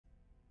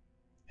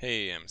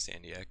Hey, I'm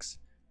SandyX.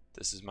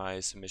 This is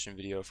my submission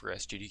video for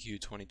SGDQ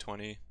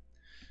 2020. I'm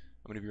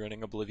going to be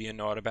running Oblivion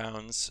no out of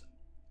bounds,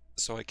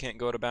 so I can't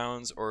go out of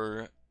bounds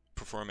or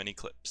perform any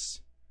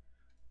clips.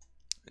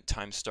 The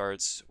time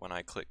starts when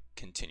I click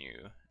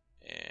continue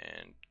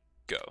and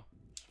go.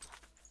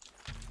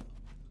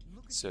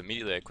 So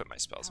immediately I quit my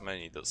spells. I'm going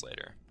to need those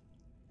later.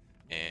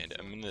 And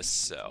I'm in this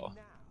cell.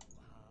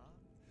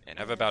 And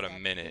I have about a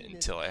minute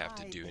until I have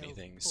to do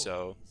anything,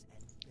 so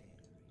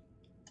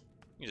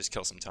you just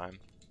kill some time.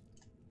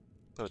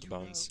 Play with the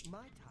bones.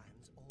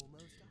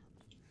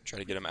 Try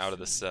to get him out of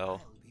the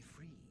cell.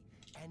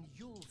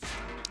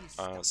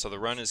 So the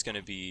run is going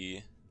to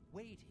be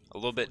a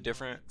little bit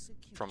different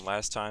from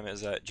last time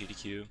as at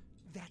GDQ.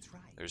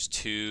 There's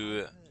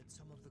two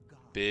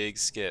big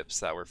skips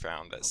that were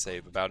found that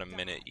save about a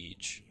minute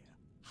each.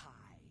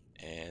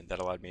 And that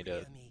allowed me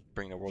to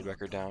bring the world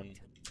record down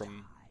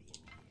from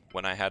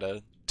when I had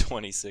a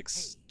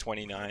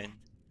 26:29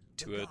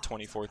 to a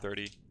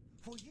 24:30.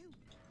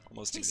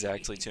 Almost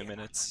exactly 2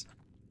 minutes.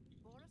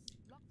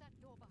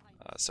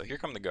 So here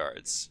come the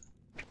guards.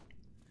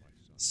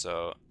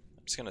 So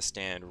I'm just gonna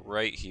stand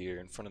right here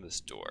in front of this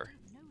door,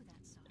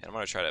 and I'm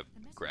gonna try to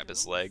grab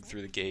his leg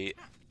through the gate.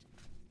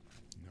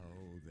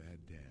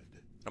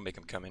 I'll make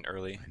him come in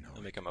early.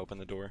 I'll make him open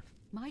the door.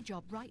 My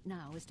job right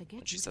now is to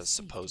get. And she says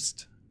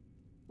supposed.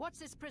 What's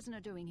this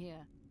prisoner doing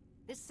here?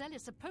 This cell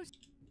is supposed.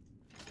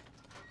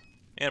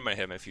 And I'm gonna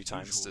hit him a few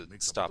times to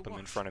stop him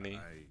in front of me.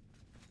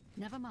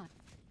 Never mind.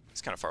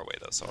 He's kind of far away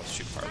though, so I'll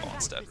shoot fireball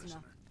instead.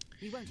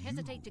 We won't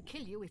hesitate to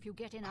kill you if you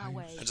get in our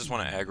way. I just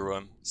want to aggro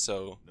him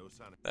so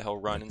that he'll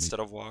run instead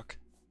of walk.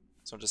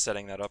 So I'm just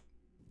setting that up.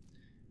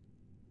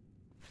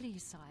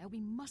 Please, sire,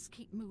 we must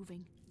keep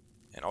moving.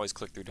 And always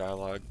click through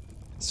dialogue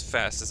as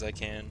fast as I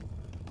can.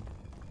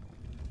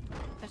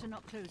 Better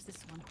not close this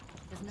one.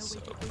 There's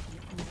no way to open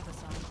it from the other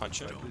side.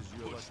 Punch him.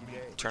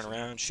 Turn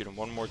around, shoot him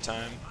one more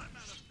time.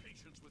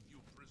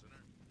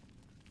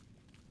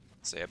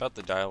 So yeah, about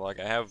the dialogue,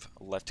 I have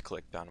left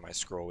click down on my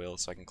scroll wheel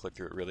so I can click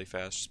through it really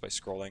fast just by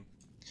scrolling.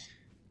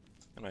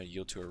 I'm gonna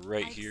yield to her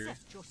right here.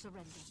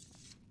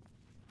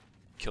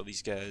 Kill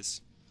these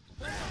guys.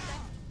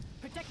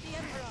 Protect the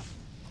Emperor.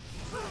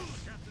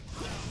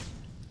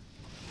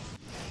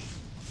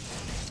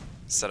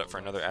 Set up for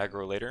another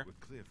aggro later.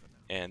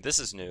 And this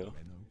is new.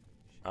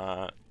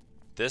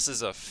 This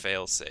is a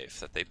failsafe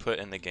that they put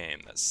in the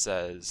game that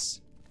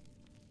says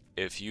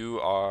if you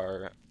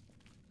are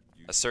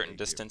a certain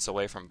distance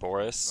away from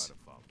Boris,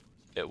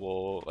 it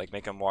will like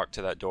make him walk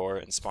to that door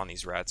and spawn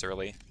these rats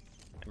early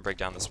and break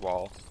down this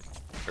wall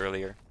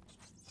earlier.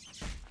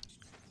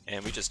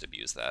 And we just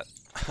abuse that.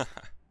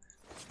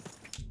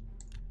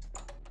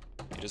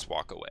 You just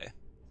walk away.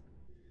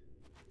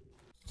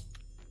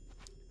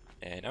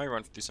 And now we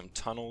run through some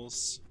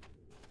tunnels.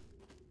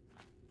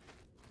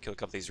 Kill a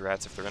couple of these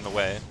rats if they're in the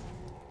way.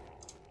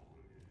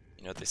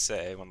 You know what they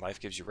say, when life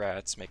gives you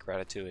rats, make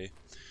ratatouille.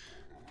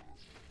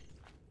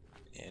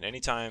 And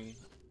anytime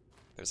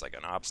there's like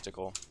an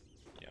obstacle,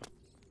 you know,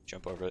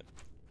 jump over it.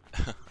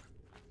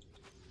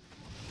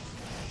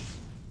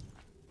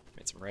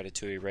 Made some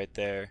ratatouille right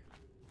there.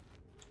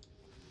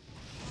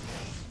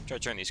 Try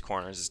to turn these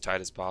corners as tight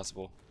as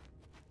possible.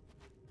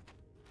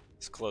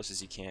 As close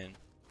as you can.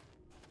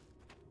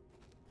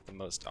 The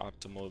most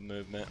optimal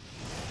movement.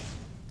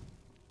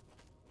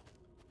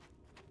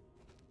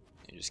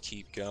 You just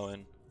keep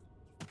going.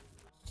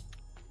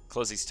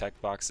 Close these tech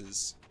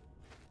boxes.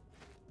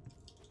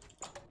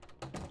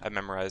 I've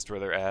memorized where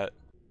they're at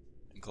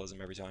and close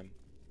them every time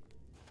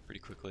pretty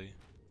quickly.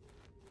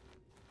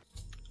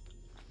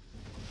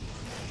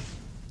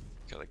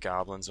 Kill the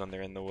goblins when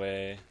they're in the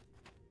way.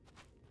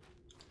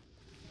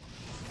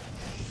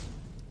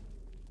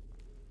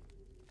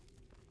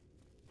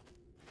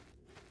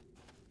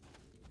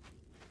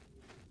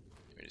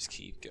 We just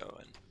keep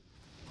going.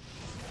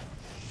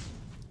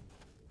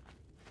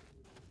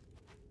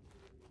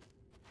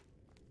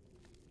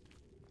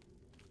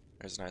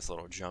 There's a nice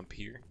little jump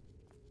here.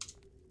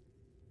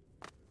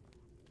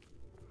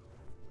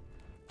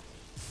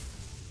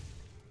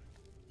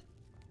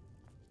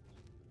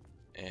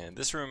 And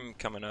this room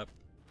coming up,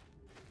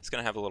 it's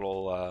gonna have a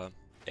little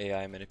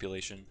AI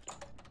manipulation.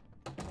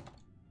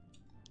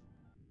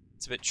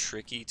 It's a bit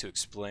tricky to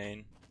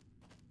explain.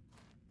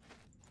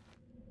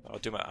 I'll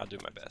do my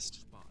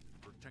best.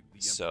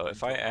 So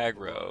if I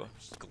aggro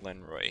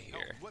Glenroy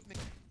here,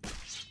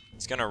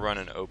 it's gonna run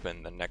and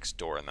open the next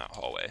door in that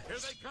hallway.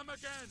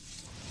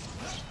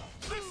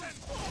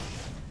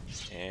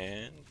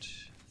 And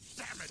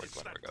where'd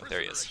Glenroy go?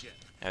 There he is.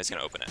 Now he's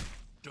gonna open it.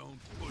 Now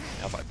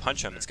if I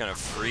punch him, it's gonna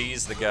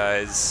freeze the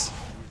guys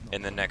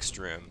in the next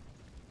room.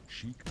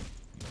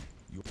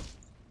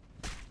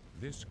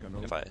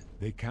 And if I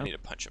need to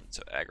punch him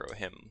to aggro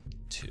him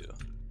too.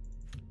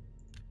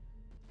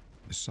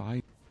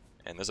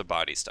 And there's a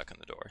body stuck in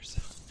the door, so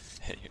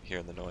you're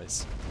hearing the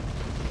noise.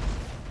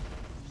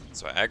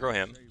 So I aggro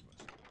him.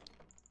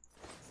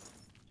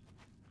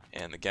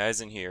 And the guys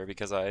in here,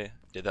 because I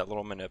did that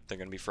little manip, they're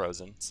gonna be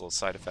frozen. It's a little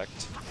side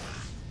effect.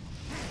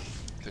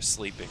 They're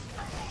sleeping.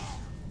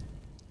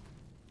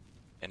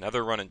 And now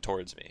they're running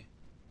towards me.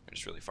 They're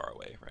just really far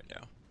away right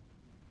now.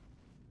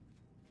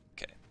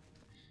 Okay.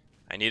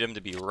 I need them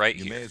to be right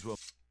here. May as well.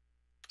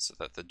 So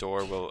that the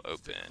door will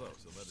open. Close,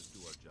 so let us do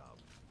our job,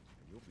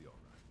 and you'll be all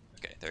right.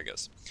 Okay, there it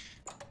goes.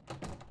 I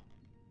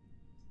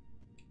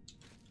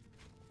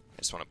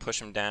just want to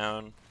push him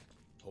down.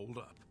 Hold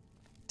up.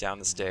 Down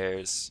the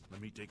stairs.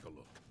 Let me take a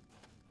look.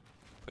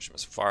 Push him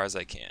as far as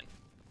I can.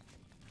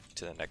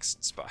 To the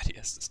next spot he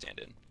has to stand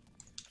in.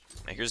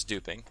 Now here's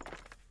duping.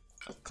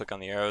 Click on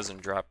the arrows and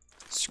drop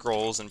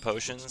scrolls and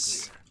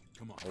potions.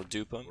 Come on. We'll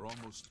dupe them. We're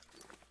almost.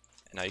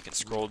 And now you can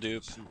scroll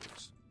dupe.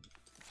 Sewers.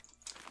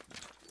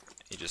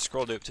 You just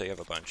scroll dupe till you have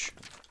a bunch.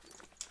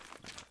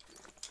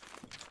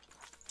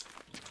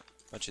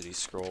 Bunch of these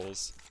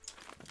scrolls.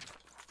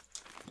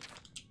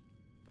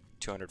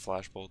 200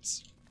 flash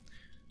bolts.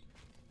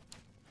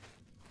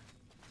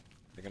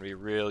 They're gonna be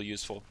real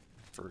useful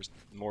for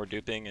more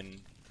duping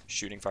and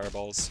shooting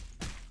fireballs.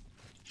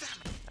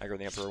 Aggro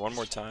the Emperor one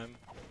more time.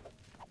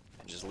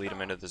 And just lead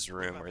him into this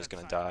room where he's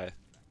gonna die.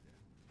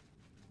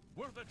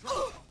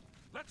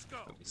 Let's go.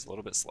 Oh, he's a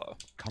little bit slow.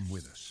 Come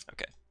with us.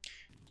 Okay.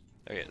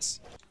 There he is.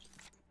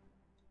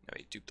 Now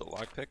we dupe the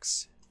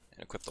lockpicks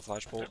and equip the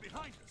flash bolt.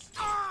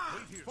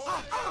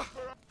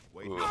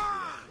 Wait Ooh. here.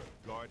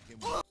 Guard him.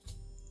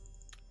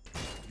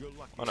 You're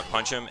lucky. I'm gonna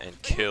punch him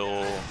and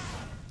kill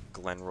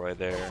Glenroy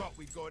there. Thought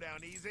we'd go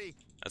down easy.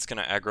 That's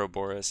gonna aggro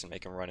Boris and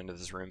make him run into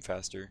this room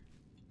faster.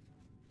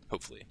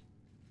 Hopefully.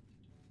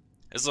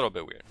 It's a little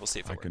bit weird. We'll see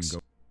if it works.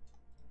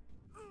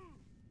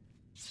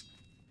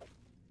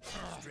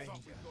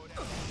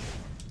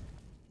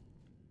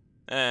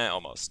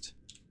 Almost.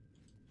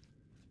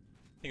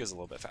 I think it was a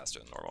little bit faster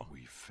than normal.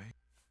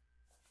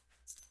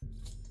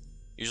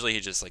 Usually he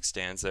just like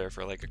stands there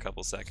for like a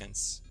couple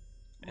seconds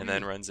and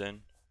then runs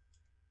in.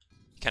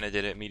 Kind of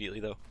did it immediately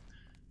though.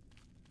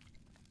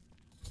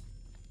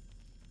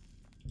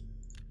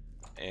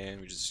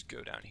 And we just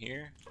go down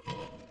here.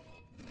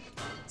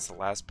 It's the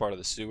last part of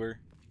the sewer.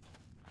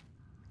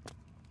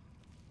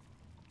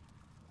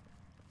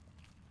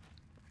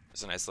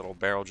 There's a nice little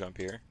barrel jump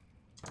here.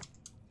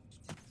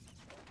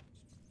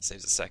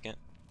 Saves a second.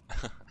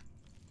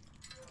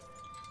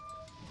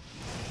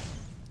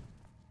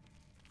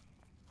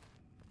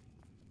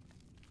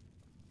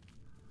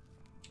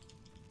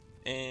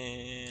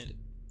 And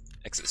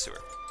exit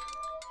sewer.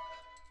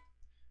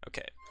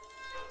 Okay.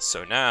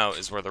 So now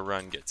is where the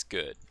run gets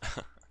good.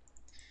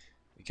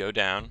 We go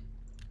down,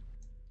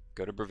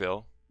 go to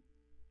Breville.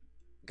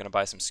 I'm gonna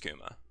buy some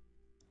skooma.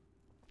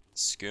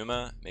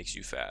 Skooma makes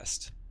you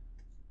fast.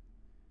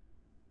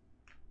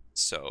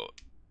 So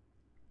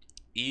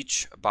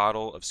each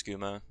bottle of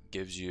skooma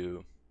gives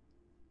you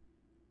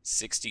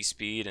 60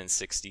 speed and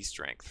 60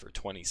 strength for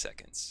 20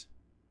 seconds.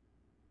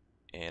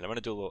 And I'm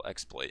gonna do a little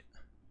exploit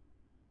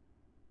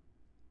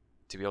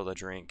to be able to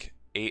drink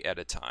 8 at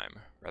a time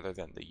rather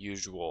than the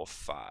usual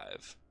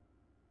 5.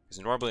 Because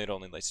normally it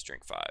only lets you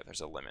drink 5.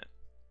 There's a limit.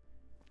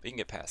 But you can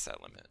get past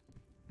that limit.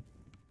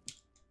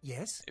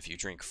 Yes. If you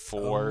drink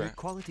Only 4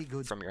 quality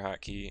goods. from your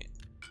hotkey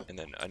and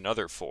then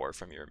another 4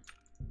 from your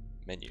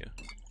menu,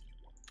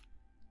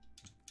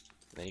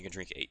 then you can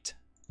drink 8.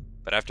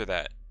 But after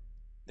that,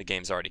 the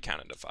game's already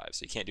counted to 5,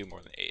 so you can't do more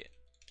than 8.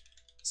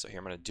 So here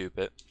I'm going to dupe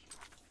it.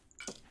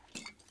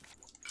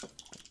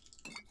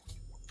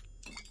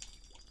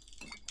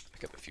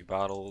 Pick up a few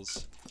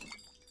bottles,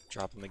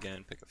 drop them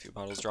again, pick a few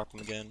bottles, drop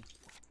them again.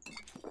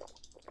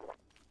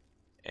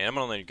 And I'm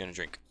only going to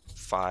drink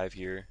 5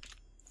 here,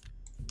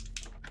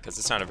 because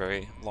it's not a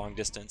very long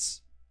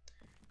distance.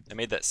 I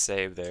made that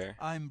save there.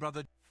 I'm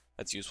brother.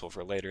 That's useful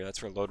for later. That's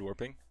for load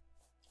warping.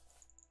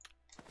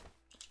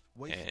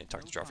 And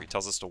talk to Joffrey.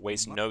 Tells us to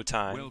waste no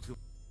time.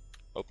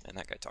 Oh, and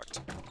that guy talked.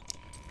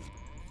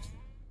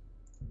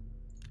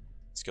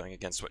 It's going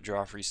against what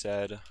Joffrey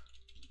said.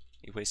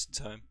 He wasted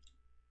time.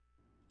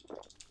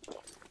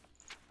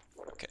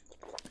 Okay.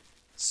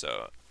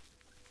 So,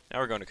 now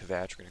we're going to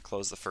Kvatch. We're going to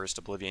close the first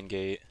Oblivion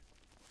gate.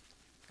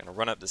 We're going to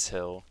run up this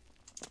hill.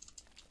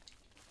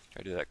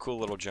 Try to do that cool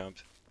little jump.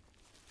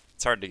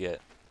 It's hard to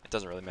get. It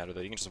doesn't really matter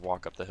though. You can just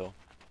walk up the hill.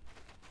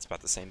 It's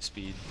about the same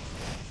speed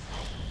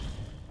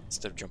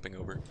instead of jumping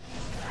over.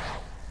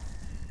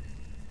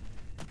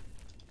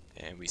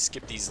 And we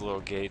skip these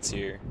little gates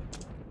here.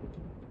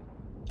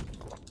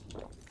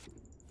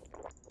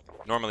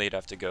 Normally you'd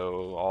have to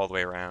go all the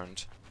way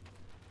around,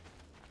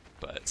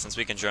 but since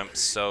we can jump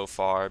so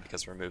far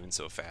because we're moving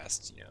so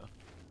fast, you know,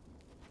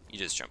 you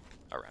just jump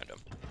around them.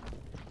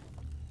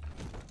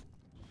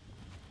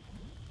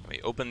 We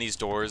open these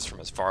doors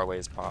from as far away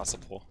as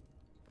possible.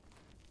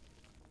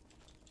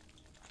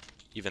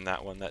 Even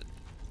that one that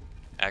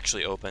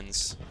actually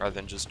opens rather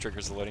than just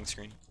triggers the loading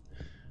screen.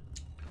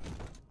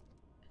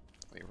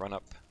 We run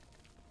up.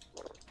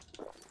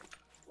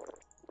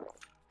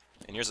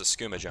 And here's a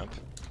skooma jump.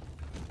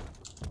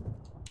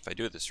 If I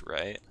do this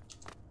right,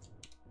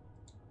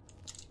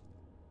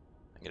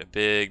 I get a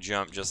big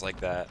jump just like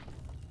that.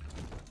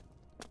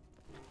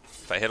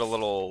 If I hit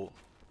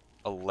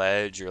a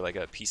ledge or like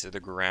a piece of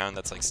the ground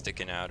that's like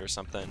sticking out or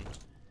something,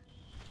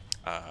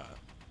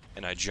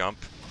 and I jump,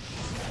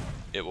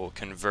 it will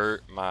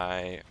convert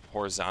my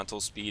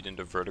horizontal speed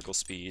into vertical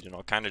speed, and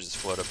I'll kind of just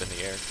float up in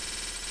the air.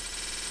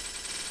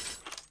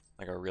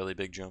 Like a really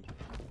big jump.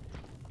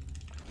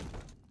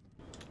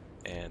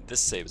 And this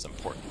save is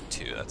important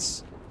too.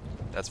 That's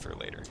for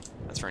later.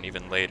 That's for an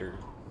even later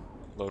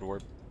load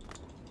warp.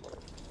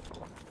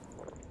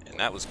 And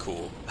that was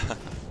cool.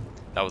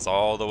 That was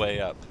all the way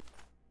up.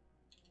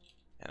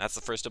 And that's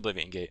the first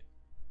Oblivion gate.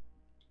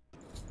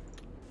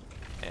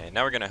 And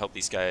now we're gonna help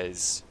these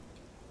guys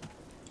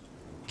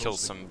kill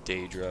some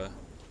Daedra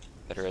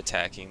that are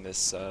attacking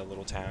this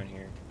little town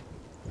here.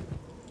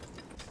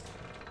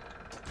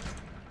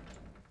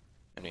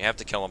 And we have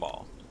to kill them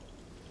all.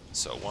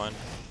 So 1,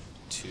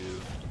 2,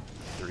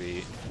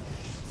 3,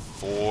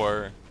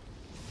 4,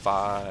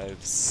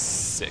 5,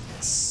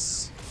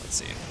 6. Let's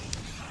see.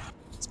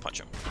 Let's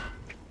punch him.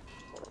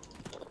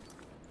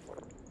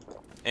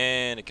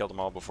 And it killed them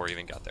all before he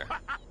even got there.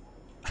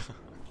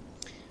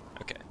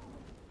 Okay.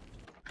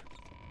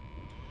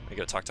 We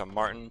go talk to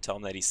Martin, tell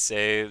him that he's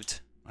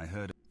saved. I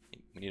heard.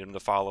 We need him to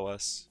follow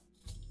us.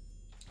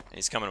 And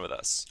he's coming with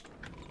us.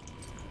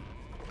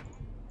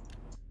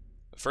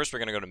 But first we're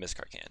going to go to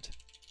Miscarcand.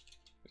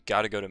 We've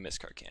got to go to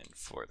Miscarcand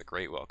for the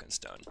Great Welkin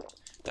Stone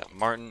that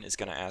Martin is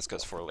going to ask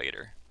us for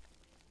later.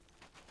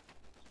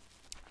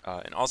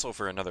 And also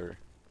for another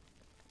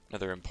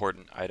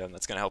important item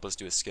that's going to help us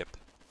do a skip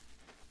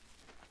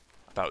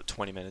about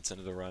 20 minutes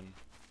into the run.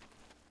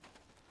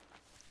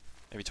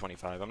 Maybe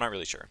 25, I'm not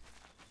really sure.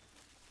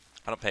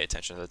 I don't pay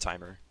attention to the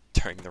timer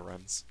during the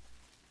runs.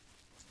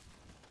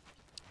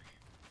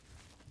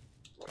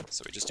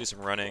 So we just do some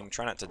running,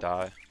 try not to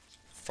die,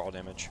 fall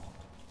damage.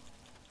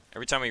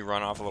 Every time we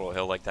run off a little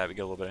hill like that, we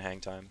get a little bit of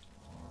hang time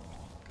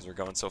because we're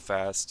going so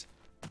fast.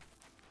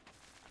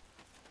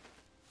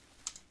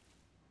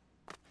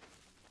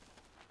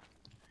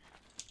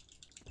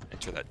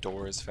 Enter that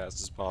door as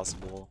fast as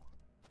possible.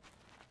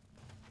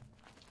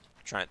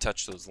 Try not to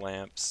touch those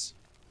lamps.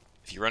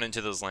 If you run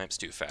into those lamps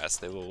too fast,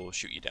 they will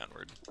shoot you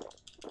downward.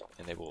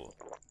 And they will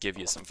give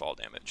you some fall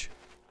damage.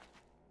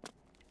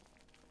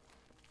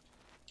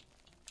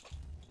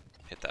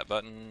 Hit that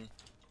button.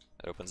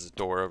 That opens the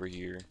door over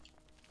here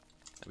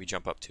that we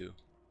jump up to.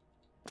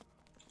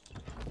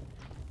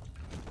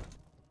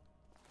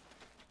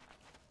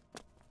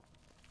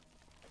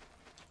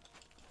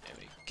 And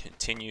we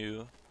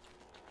continue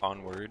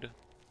onward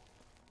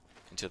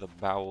into the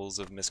bowels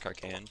of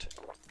Miscarcand.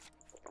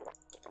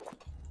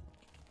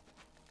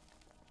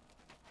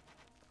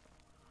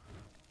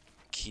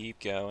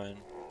 Keep going.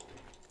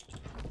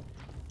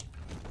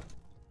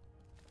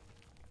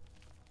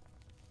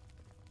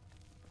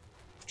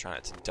 Try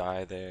not to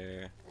die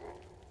there.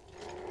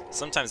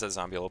 Sometimes that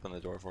zombie will open the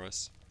door for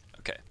us.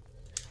 Okay.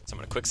 So I'm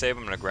going to quick save.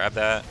 I'm going to grab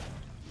that.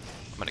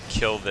 I'm going to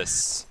kill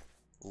this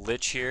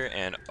lich here.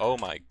 And oh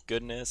my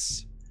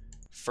goodness.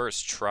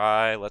 First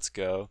try. Let's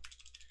go.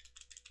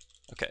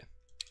 Okay.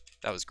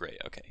 That was great.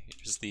 Okay.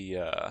 Here's the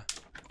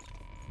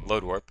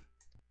load warp.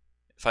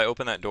 If I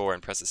open that door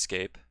and press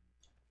escape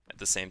at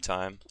the same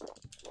time,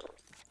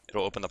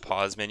 it'll open the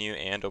pause menu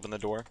and open the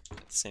door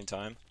at the same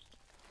time.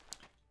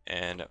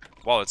 And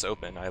while it's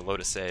open, I load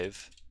a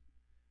save.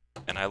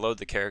 And I load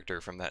the character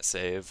from that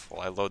save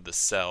while I load the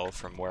cell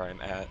from where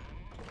I'm at.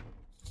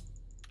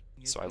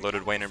 So I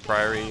loaded Wayne and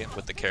Priory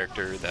with the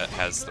character that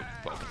has the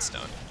Welkin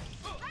Stone.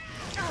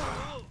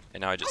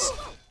 And now I just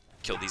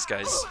kill these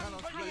guys.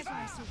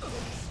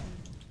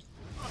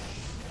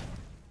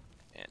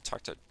 And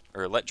talk to,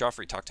 or let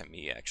Joffrey talk to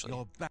me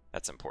actually.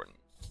 That's important.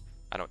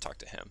 I don't talk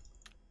to him.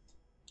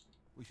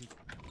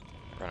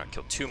 We're gonna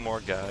kill 2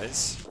 more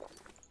guys.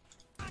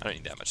 I don't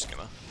need that much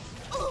schema.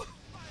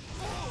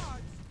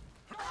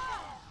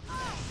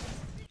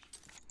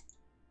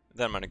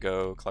 Then I'm gonna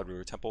go Cloud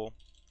River Temple.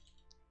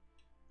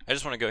 I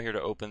just want to go here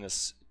to open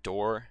this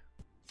door.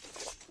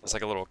 It's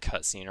like a little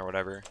cutscene or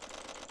whatever.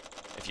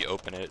 If you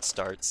open it, it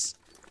starts,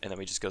 and then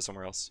we just go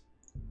somewhere else.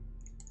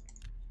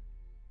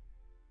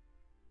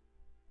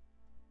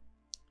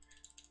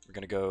 We're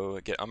gonna go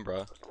get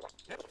Umbra.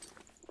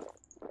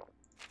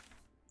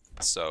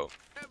 So,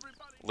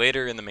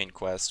 later in the main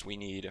quest, we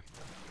need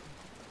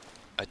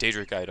a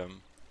Daedric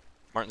item.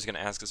 Martin's gonna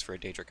ask us for a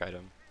Daedric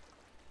item.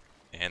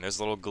 And there's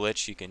a little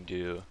glitch you can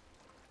do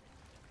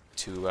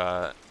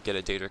to get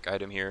a Daedric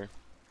item here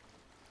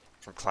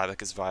from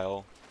Clavicus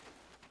Vial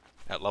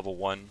at level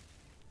 1.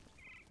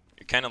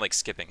 You're kind of like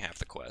skipping half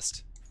the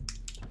quest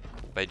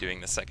by doing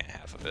the second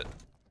half of it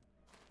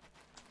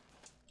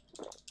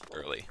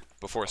early,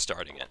 before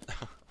starting it.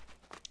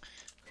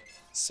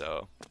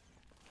 So,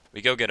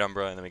 we go get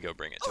Umbra and then we go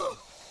bring it to him.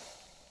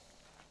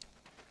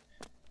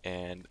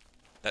 And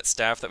that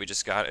staff that we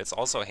just got, it's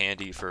also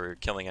handy for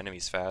killing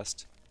enemies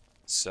fast.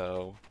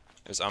 So,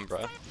 there's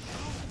Umbra.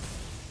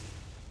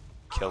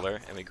 Kill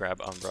her, and we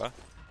grab Umbra.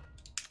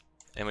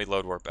 And we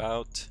load warp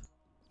out.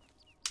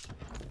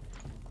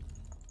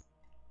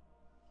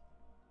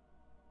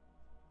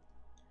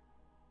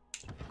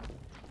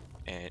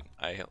 And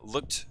I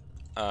looked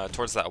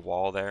towards that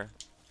wall there,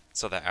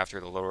 so that after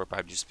the load warp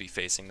I'd just be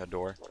facing the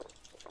door.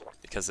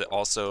 because it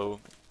also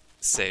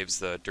saves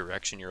the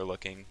direction you're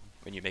looking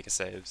when you make a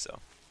save, so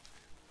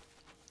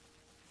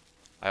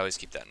I always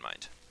keep that in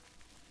mind.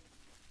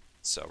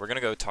 So we're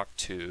gonna go talk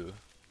to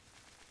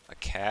a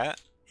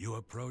cat. You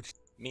approached.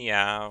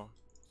 Meow.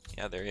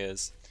 Yeah, there he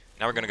is.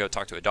 Now we're gonna go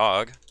talk to a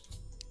dog,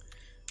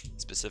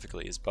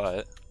 specifically his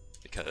butt,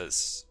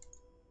 because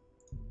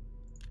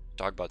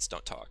dog butts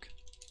don't talk,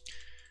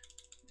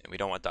 and we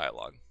don't want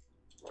dialogue.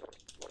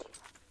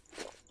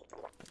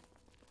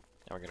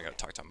 Now we're gonna go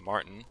talk to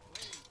Martin.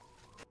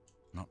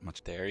 Not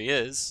much. There he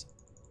is.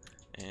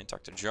 And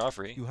talk to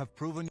Joffrey. You have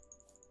proven.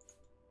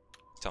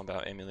 Tell him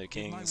about Emulator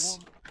Kings.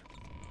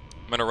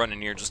 I'm gonna run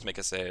in here just to make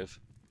a save.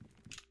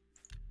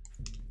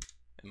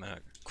 I'm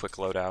gonna quick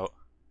loadout.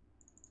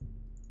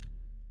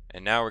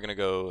 And now we're gonna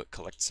go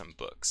collect some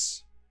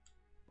books.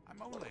 I'm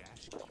only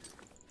asking.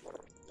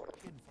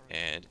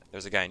 And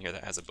there's a guy in here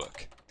that has a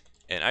book.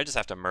 And I just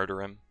have to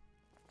murder him.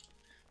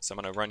 So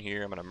I'm gonna run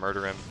here, I'm gonna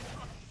murder him.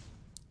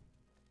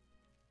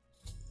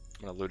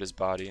 I'm gonna loot his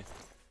body.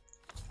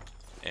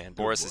 And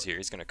Boris is here,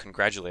 he's gonna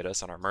congratulate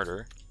us on our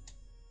murder.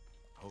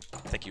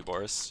 Thank you,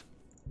 Boris.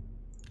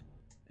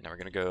 And now we're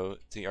gonna go to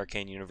the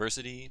Arcane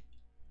University.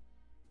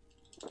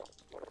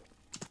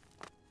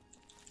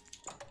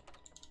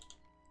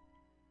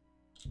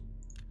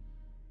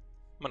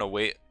 I'm gonna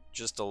wait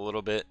just a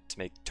little bit to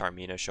make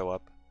Tarmina show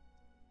up.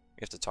 We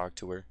have to talk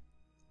to her.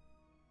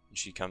 And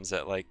she comes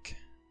at like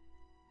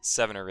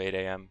 7 or 8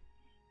 a.m.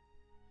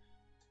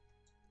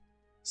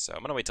 So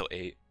I'm gonna wait till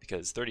 8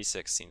 because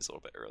 36 seems a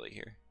little bit early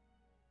here.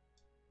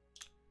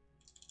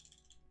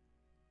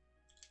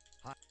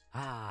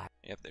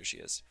 Yep, there she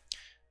is.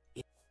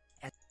 It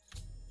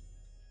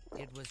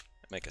was.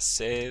 Make a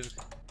save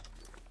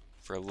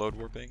for load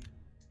warping.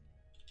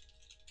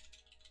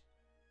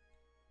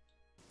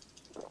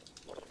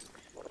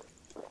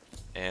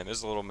 And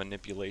there's a little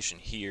manipulation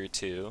here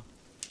too.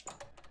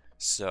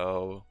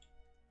 So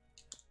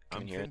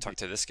come in here and talk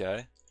to this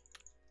guy.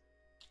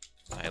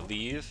 I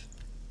leave,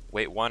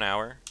 wait 1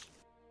 hour,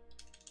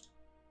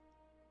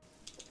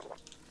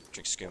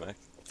 drink skooma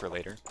for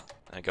later.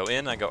 I go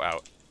in, I go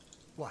out.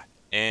 What?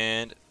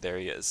 And there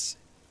he is.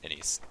 And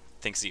he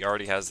thinks he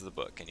already has the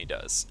book, and he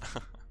does.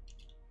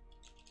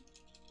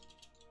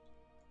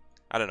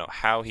 I don't know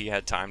how he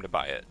had time to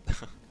buy it.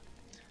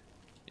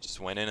 He just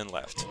went in and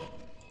left.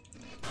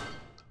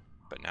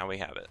 But now we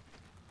have it.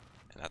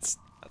 And that's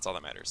all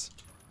that matters.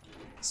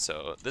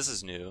 So this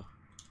is new,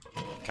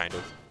 kind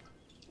of.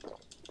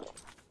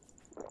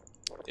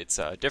 It's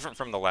different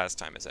from the last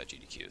time it's at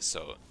SGDQ,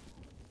 so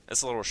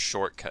it's a little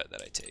shortcut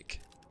that I take.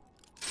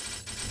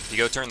 You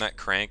go turn that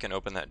crank and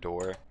open that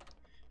door,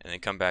 and then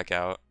come back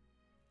out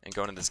and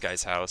go into this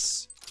guy's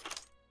house.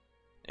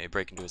 And you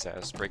break into his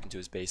house, break into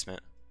his basement.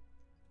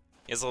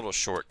 He has a little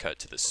shortcut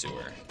to the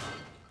sewer.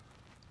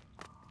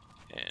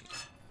 And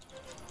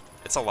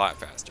it's a lot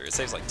faster. It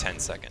saves like 10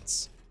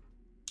 seconds.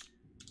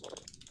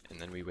 And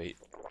then we wait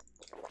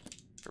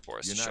for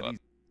Boris to show up.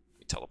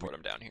 We teleport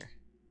him down here.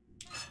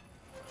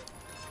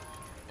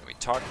 And we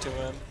talk to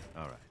him.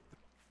 All right.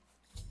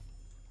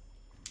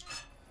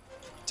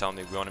 Tell him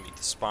that we want to meet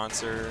the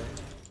sponsor.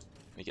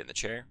 We get in the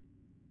chair.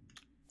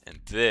 And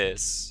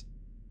this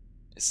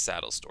is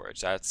saddle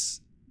storage.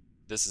 This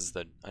is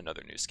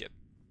another new skip.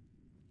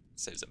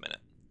 Saves a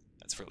minute.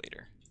 That's for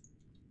later.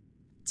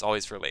 It's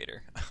always for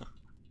later.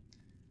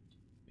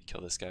 We kill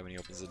this guy when he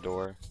opens the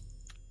door.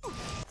 You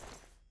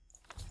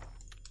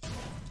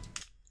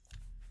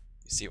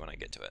see it when I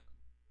get to it.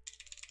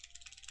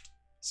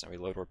 So now we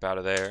load warp out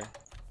of there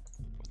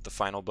with the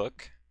final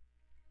book.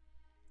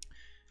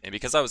 And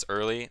because I was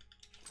early,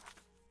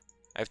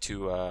 I have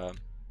to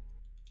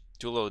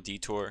do a little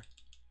detour.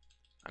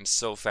 I'm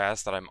so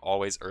fast that I'm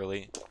always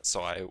early,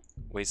 so I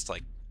waste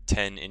like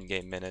 10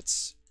 in-game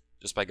minutes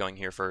just by going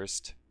here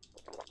first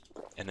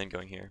and then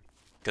going here,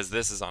 because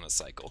this is on a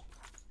cycle.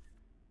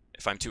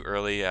 If I'm too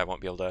early, I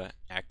won't be able to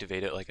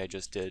activate it like I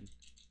just did.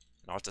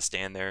 I'll have to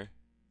stand there,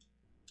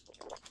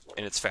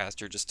 and it's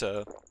faster just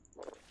to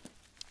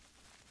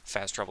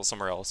fast travel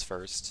somewhere else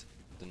first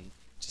than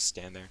just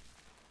stand there.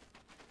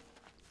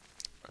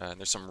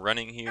 There's some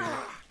running here.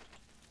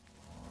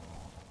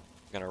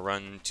 I'm gonna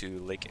run to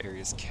Lake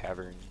Ares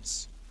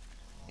Caverns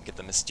and get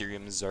the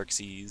Mysterium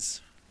Xarxes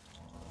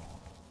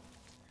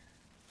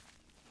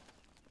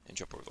and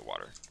jump over the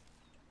water.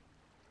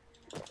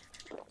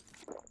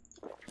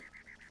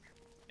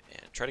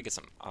 And try to get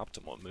some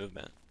optimal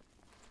movement.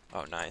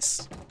 Oh,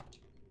 nice.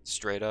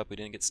 Straight up, we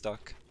didn't get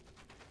stuck.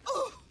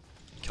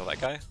 Kill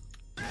that guy.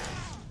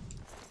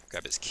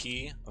 Grab his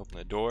key, open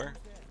the door,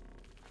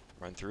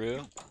 run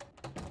through.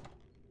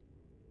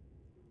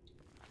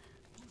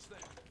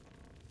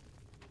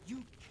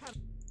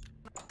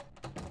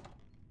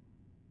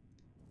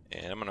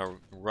 And I'm gonna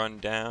run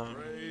down,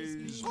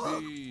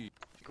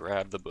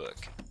 grab the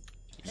book,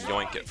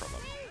 yoink it from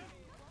him.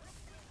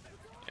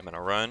 I'm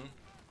gonna run,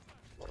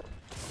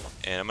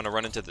 and I'm gonna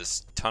run into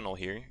this tunnel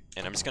here,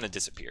 and I'm just gonna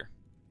disappear.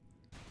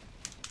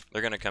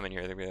 They're gonna come in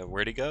here, they're gonna go,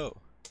 where'd he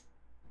go?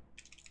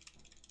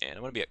 And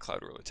I'm gonna be at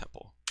Cloud Ruler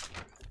Temple.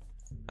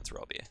 That's where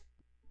I'll be.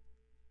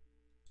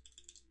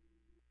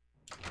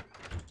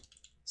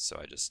 So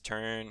I just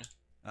turn,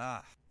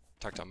 Ah,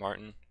 talk to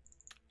Martin.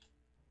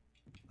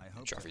 I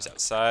hope. Joffrey's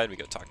outside. We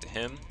go talk to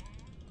him.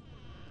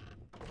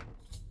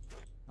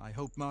 I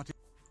hope Martin.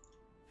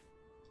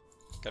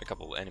 Got a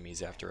couple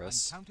enemies after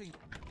us. I'm counting.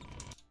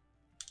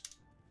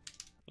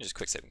 You just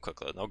quick save and quick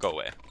load, and they'll go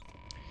away.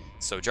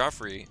 So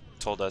Joffrey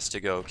told us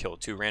to go kill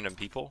 2 random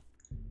people,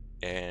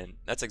 and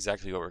that's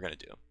exactly what we're gonna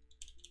do.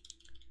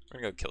 We're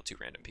gonna go kill 2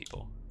 random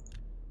people,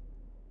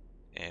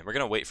 and we're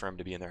gonna wait for them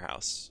to be in their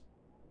house.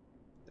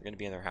 They're gonna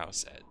be in their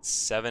house at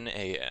 7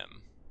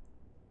 a.m.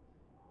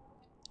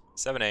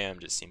 7 a.m.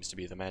 just seems to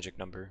be the magic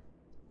number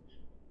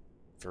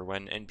for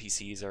when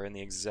NPCs are in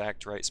the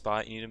exact right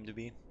spot you need them to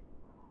be.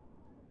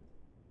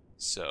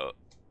 So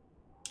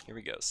here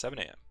we go, 7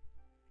 a.m.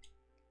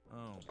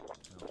 Oh.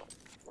 No.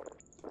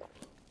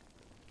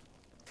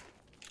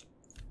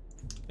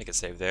 Make a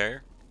save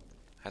there.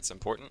 That's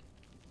important.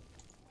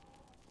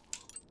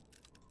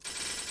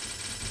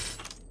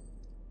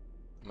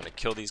 I'm gonna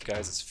kill these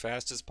guys as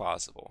fast as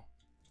possible.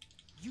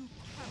 You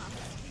cannot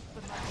escape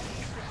the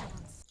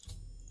vigilance.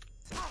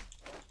 I'm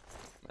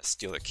gonna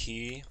steal a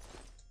key.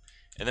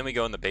 And then we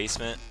go in the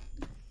basement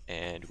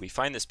and we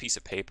find this piece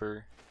of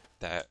paper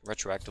that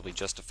retroactively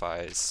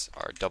justifies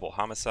our double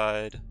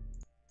homicide.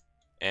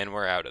 And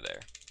we're out of there.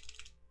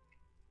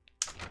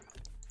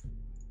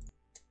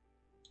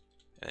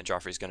 And then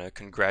Joffrey's gonna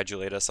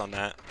congratulate us on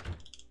that.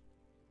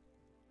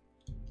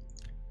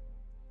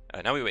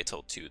 Now we wait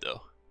till 2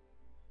 though,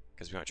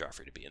 because we want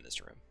Joffrey to be in this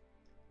room.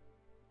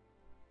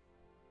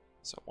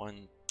 So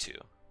 1, 2.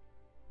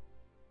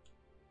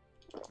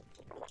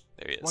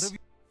 There he What is. have you?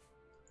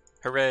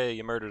 Hooray!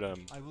 You murdered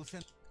him. I will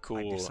send.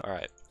 Cool. All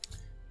right.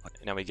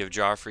 Now we give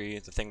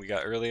Joffrey the thing we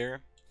got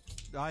earlier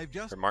I've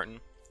just. for Martin,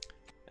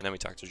 and then we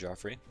talk to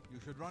Joffrey. You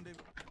should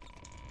rendezvous.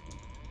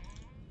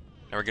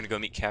 Now we're gonna go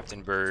meet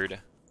Captain Bird.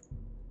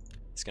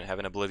 He's gonna have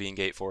an Oblivion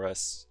gate for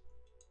us.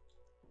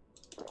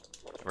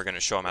 We're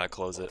gonna show him how to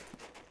close it.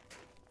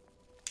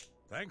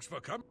 Thanks for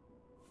coming.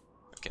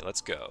 Okay,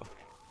 let's go.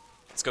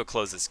 Let's go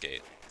close this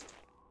gate.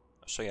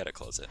 I'll show you how to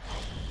close it.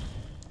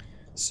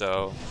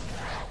 So,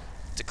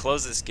 to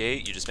close this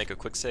gate, you just make a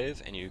quick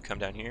save and you come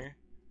down here.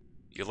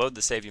 You load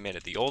the save you made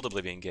at the old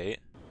Oblivion gate.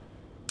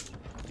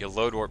 You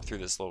load warp through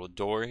this little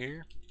door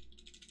here.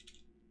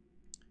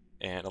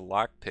 And a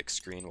lockpick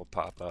screen will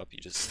pop up. You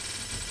just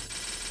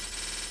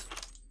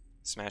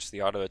smash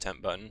the auto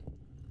attempt button.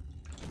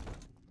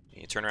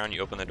 You turn around,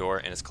 you open the door,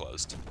 and it's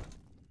closed.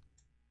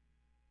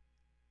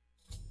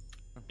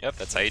 Yep,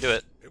 that's how you do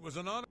it. It was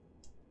an honor.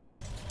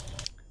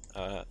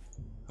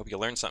 Hope you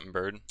learned something,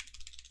 Bird.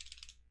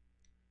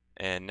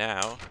 And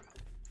now,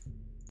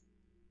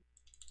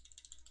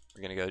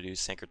 we're gonna go do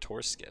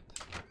Sanctor skip.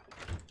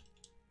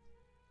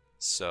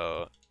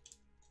 So,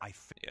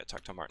 yeah,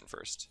 talk to Martin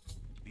first.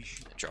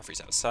 Joffrey's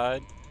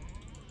outside.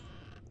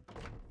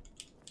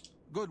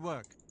 Good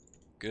work.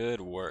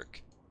 Good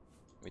work.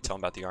 We tell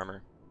him about the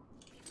armor.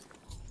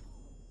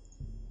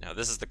 Now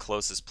this is the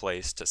closest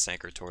place to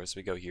Sanctor, so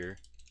we go here.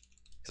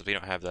 Because we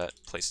don't have that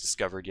place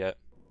discovered yet.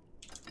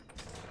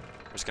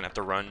 We're just gonna have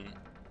to run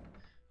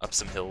up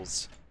some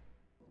hills.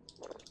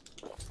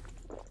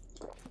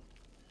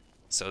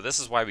 So this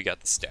is why we got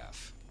the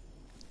staff.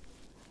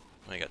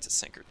 When I got to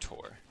Sanctor.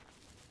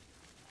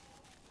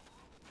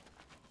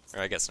 Or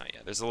I guess not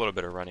yet. There's a little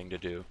bit of running to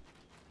do.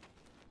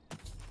 And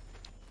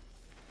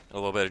a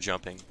little bit of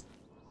jumping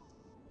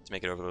to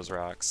make it over those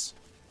rocks.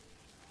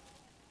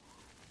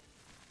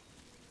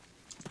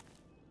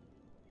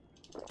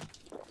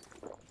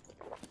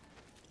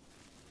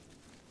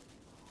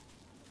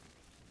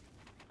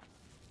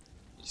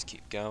 Just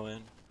keep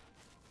going.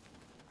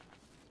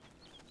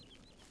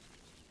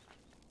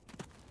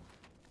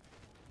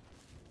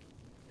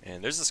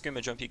 And there's a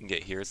scrimmage jump you can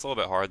get here. It's a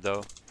little bit hard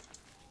though.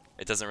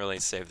 It doesn't really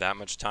save that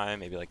much time,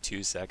 maybe like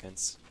 2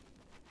 seconds.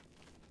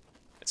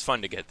 It's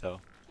fun to get though.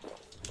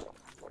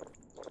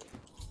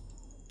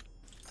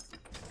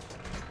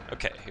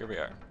 Okay, here we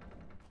are.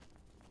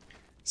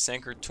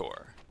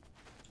 Sanctor.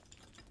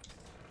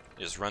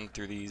 Just run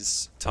through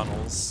these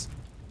tunnels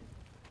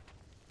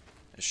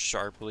as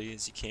sharply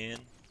as you can.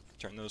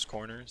 Turn those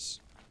corners.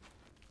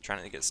 Try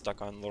not to get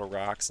stuck on little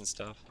rocks and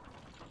stuff.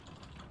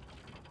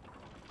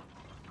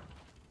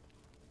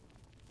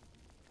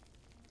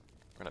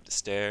 Run up the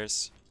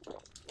stairs.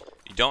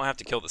 You don't have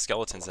to kill the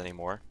skeletons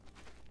anymore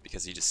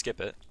because you just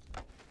skip it.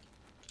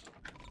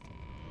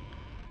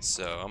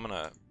 So I'm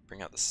gonna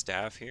bring out the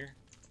staff here.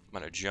 I'm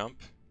gonna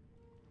jump.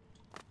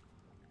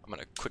 I'm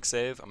gonna quick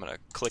save. I'm gonna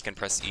click and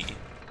press E.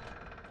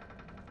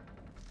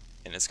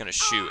 And it's gonna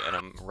shoot, and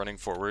I'm running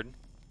forward.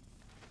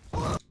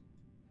 And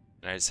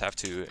I just have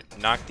to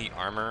knock the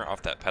armor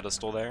off that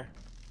pedestal there.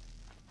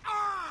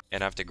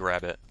 And I have to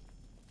grab it.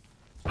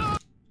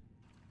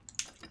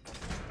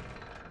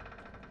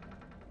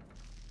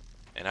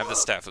 And I have the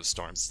Staff of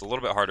Storms. It's a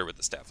little bit harder with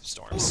the Staff of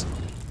Storms.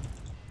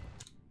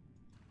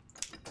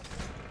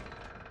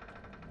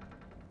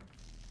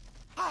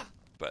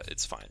 But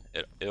it's fine.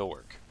 It'll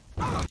work.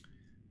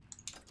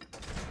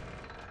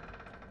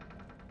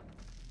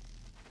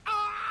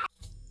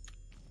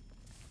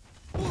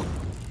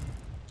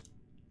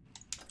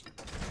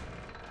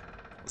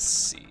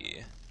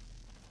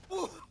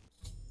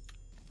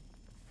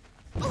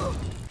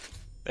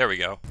 There we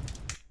go.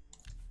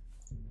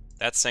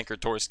 That's Sanker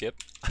Tor skip.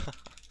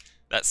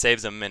 That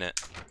saves a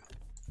minute.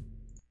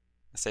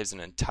 That saves an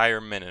entire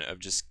minute of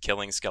just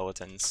killing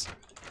skeletons.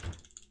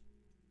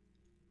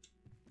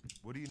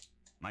 What do you...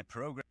 My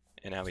program...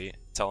 And now we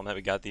tell them that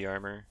we got the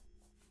armor.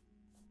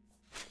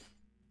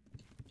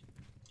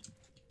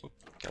 Oop,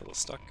 got a little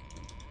stuck.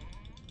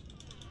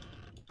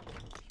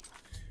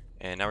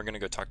 And now we're gonna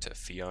go talk to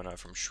Fiona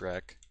from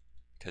Shrek,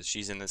 because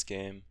she's in this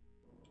game.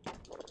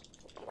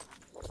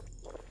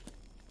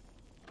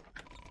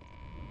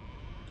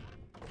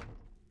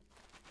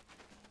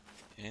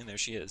 And there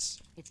she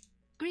is. It's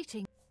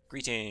greeting.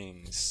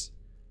 Greetings!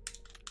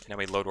 And now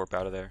we load warp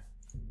out of there.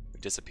 We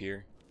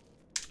disappear.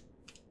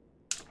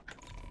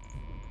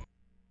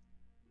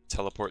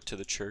 Teleport to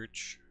the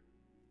church.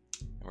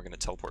 And we're gonna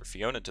teleport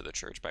Fiona to the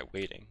church by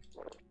waiting.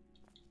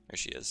 There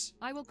she is.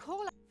 I will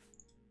call.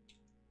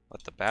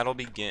 Let the battle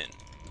begin.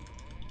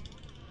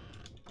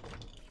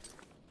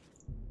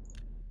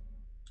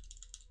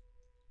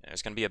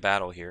 There's gonna be a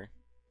battle here.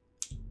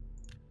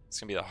 It's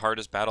gonna be the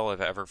hardest battle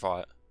I've ever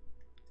fought.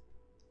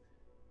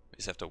 We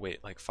just have to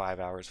wait like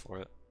 5 hours for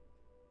it.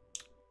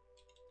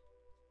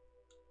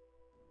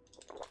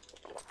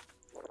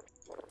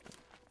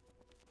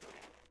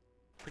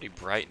 Pretty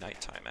bright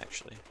nighttime,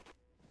 actually.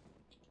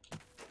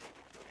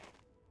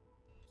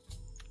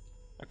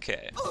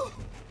 Okay.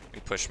 We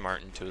push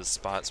Martin to his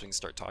spot so we can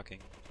start talking.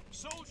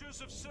 Soldiers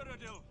of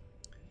Cyrodiil.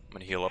 I'm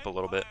gonna heal up a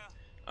little bit.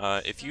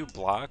 If you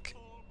block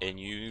and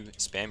you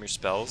spam your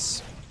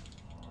spells,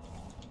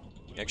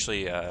 you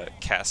actually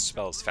cast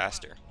spells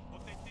faster.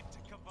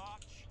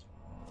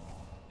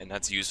 And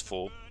that's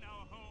useful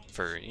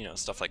for, you know,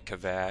 stuff like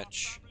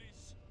Kvatch,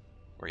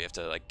 where you have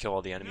to like kill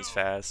all the enemies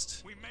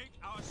fast,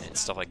 and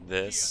stuff like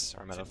this,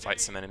 or I'm gonna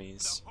fight some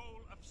enemies.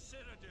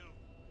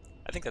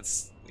 I think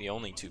that's the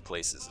only two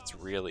places it's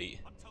really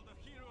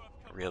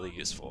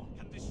useful.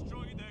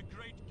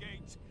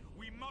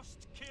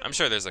 I'm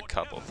sure there's a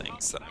couple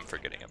things that I'm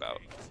forgetting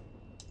about,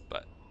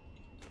 but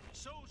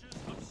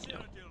you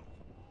know.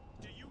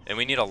 And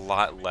we need a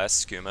lot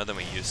less skooma than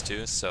we used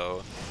to,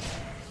 so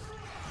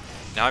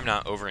now I'm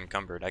not over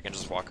encumbered. I can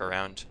just walk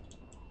around.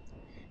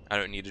 I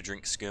don't need to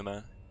drink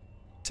skooma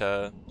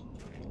to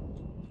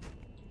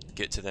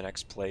get to the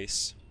next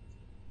place.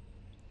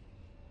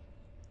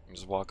 I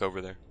just walk over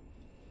there.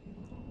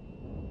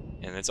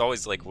 And it's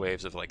always like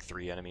waves of like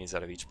 3 enemies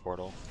out of each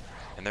portal,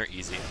 and they're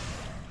easy.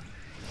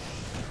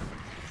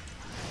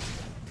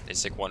 They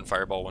just take 1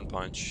 fireball, 1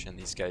 punch, and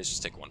these guys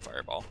just take 1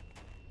 fireball.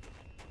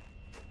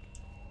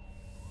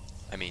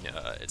 I mean,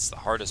 it's the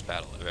hardest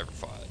battle I've ever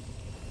fought.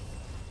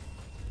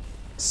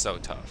 So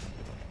tough.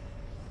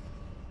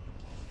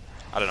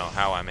 I don't know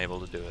how I'm able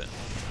to do it.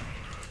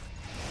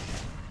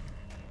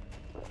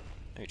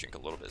 Maybe drink a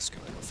little bit of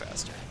skooma to go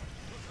faster.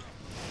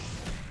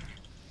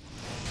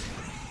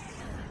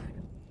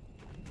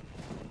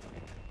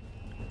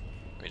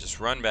 We just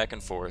run back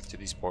and forth to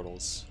these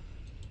portals.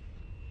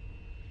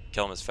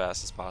 Kill them as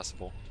fast as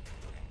possible.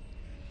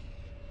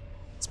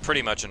 It's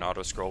pretty much an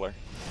auto-scroller.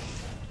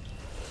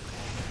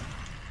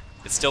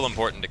 It's still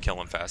important to kill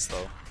them fast,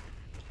 though.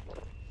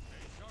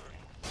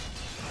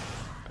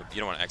 You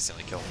don't want to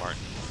accidentally kill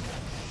Martin.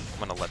 I'm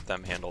going to let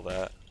them handle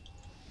that.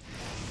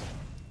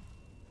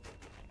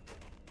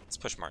 Let's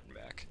push Martin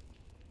back.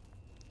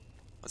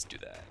 Let's do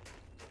that.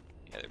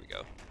 Yeah, there we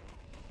go.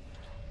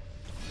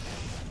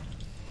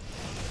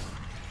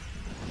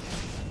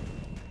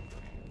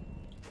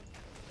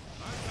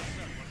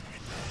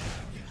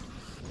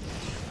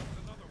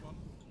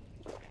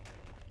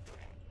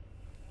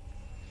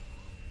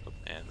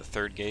 And the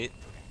third gate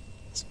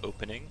is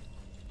opening.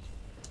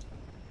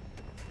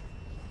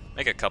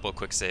 Make a couple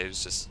quick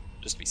saves,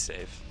 just be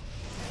safe.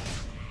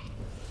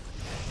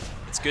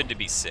 It's good to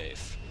be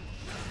safe.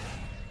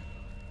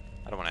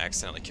 I don't want to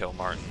accidentally kill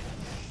Martin.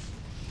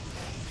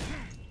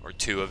 Or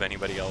 2 of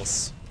anybody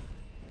else.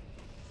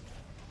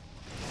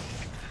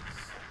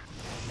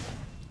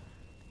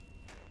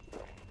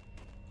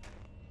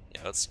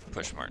 Yeah, let's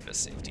push Martin to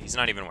safety. He's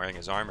not even wearing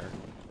his armor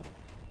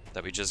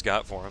that we just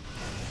got for him.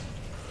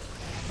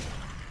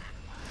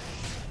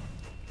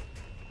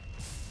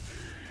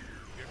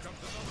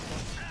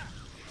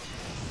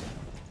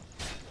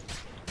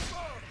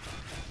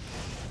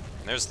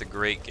 And there's the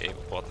great gate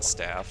with both the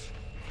staff.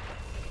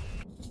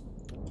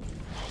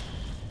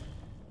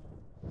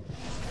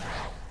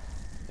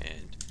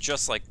 And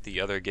just like the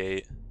other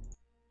gate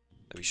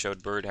that we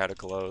showed Bird how to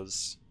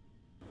close,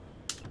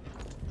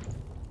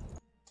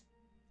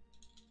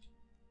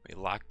 we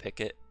lockpick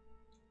it.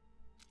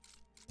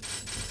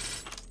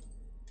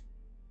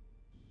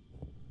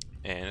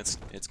 And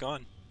it's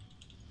gone.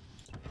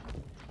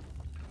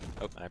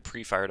 Oh, I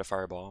pre-fired a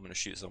fireball. I'm gonna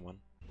shoot someone.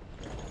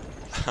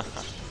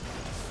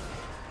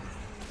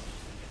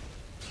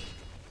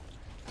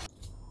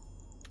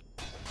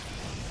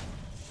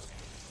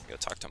 Go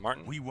talk to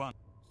Martin. We won.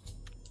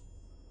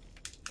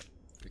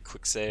 We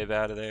quick save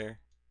out of there.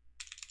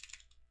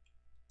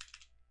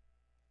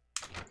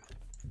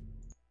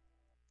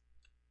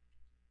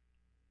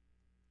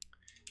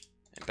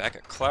 And Back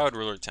at Cloud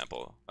Ruler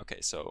Temple. Okay,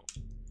 so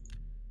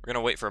we're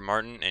gonna wait for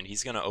Martin, and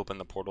he's gonna open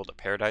the portal to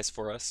Paradise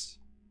for us.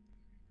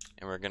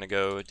 And we're gonna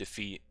go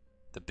defeat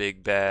the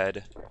big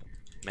bad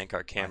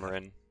Mankar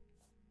Cameron.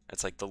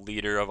 That's like the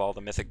leader of all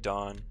the Mythic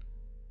Dawn.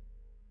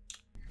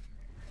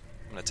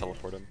 I'm gonna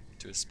teleport him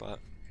to his spot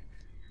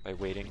by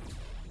waiting.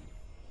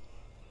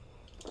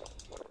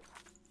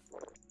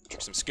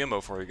 Drink some skimbo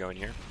before we go in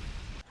here.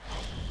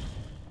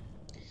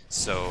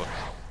 So,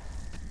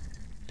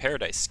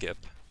 Paradise skip.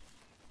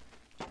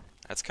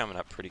 That's coming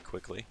up pretty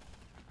quickly.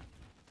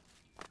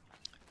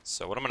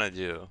 So what I'm gonna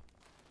do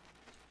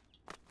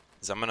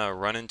is I'm gonna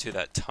run into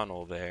that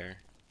tunnel there,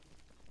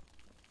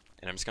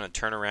 and I'm just gonna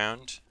turn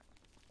around,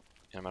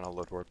 and I'm gonna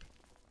load warp.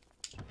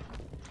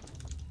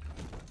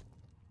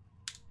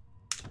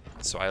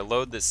 So I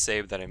load this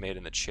save that I made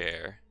in the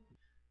chair,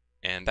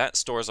 and that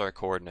stores our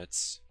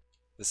coordinates.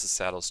 This is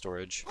saddle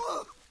storage.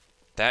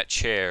 That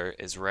chair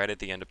is right at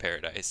the end of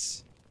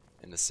Paradise,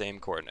 in the same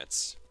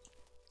coordinates.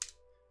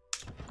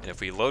 And if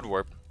we load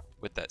warp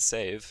with that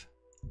save,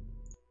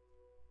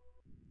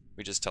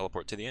 we just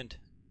teleport to the end.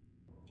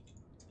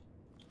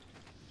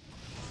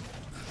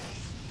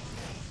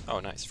 Oh,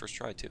 nice. First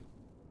try, too.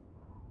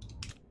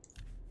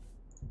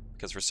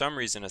 Because for some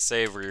reason, a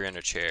save where you're in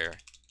a chair,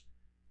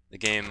 the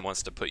game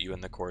wants to put you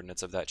in the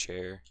coordinates of that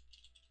chair.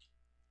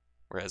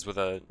 Whereas with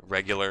a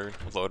regular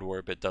load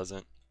warp, it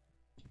doesn't.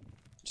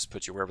 Just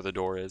put you wherever the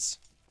door is.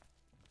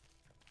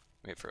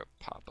 Wait for a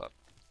pop-up.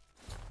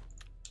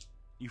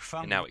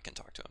 And now we can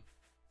talk to him.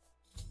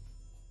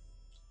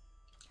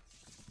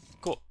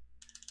 Cool.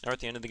 Now we're at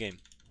the end of the game.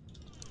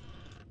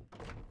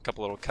 A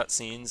couple little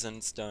cutscenes and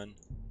it's done.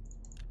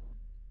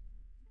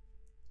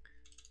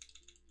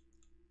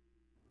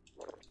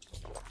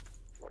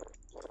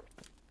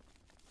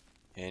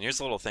 And here's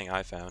a little thing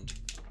I found.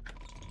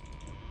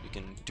 You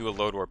can do a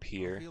load warp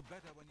here.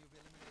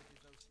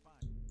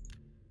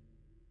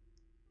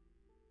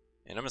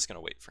 And I'm just gonna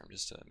wait for him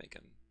just to make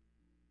him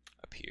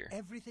appear.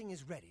 Everything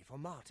is ready for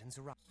Martin's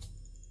arrival.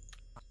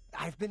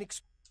 I've been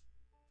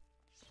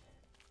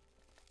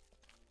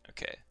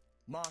Okay.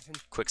 Martin.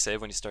 Quick save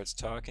when he starts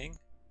talking.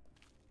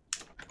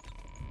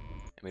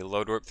 And we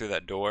load warp through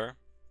that door.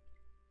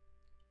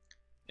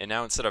 And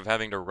now instead of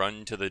having to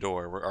run to the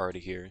door, we're already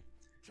here.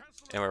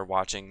 And we're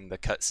watching the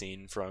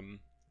cutscene from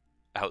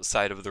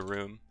outside of the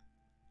room.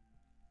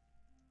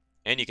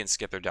 And you can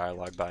skip their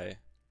dialogue by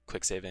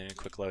quick saving and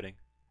quick loading.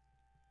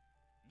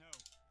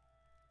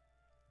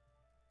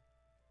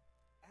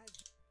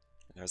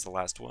 And there's the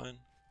last one.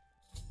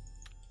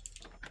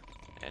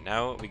 And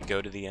now we can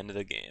go to the end of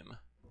the game.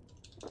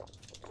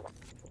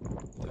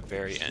 The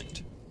very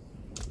end.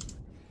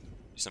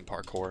 Do some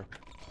parkour.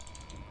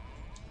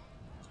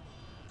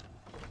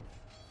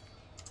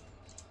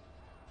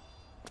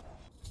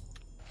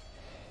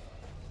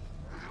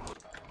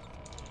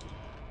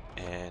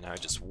 And I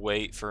just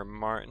wait for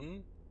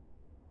Martin.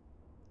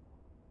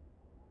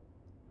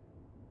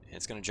 And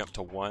it's gonna jump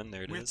to 1.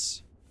 There it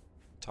is.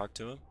 Talk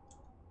to him.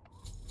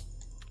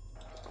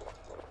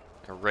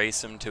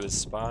 Erase him to his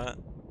spot.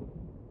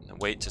 And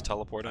wait to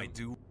teleport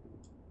him.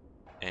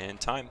 And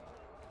time.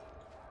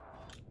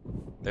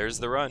 There's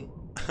the run.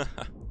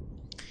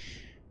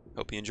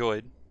 Hope you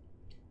enjoyed.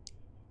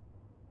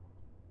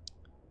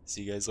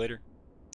 See you guys later.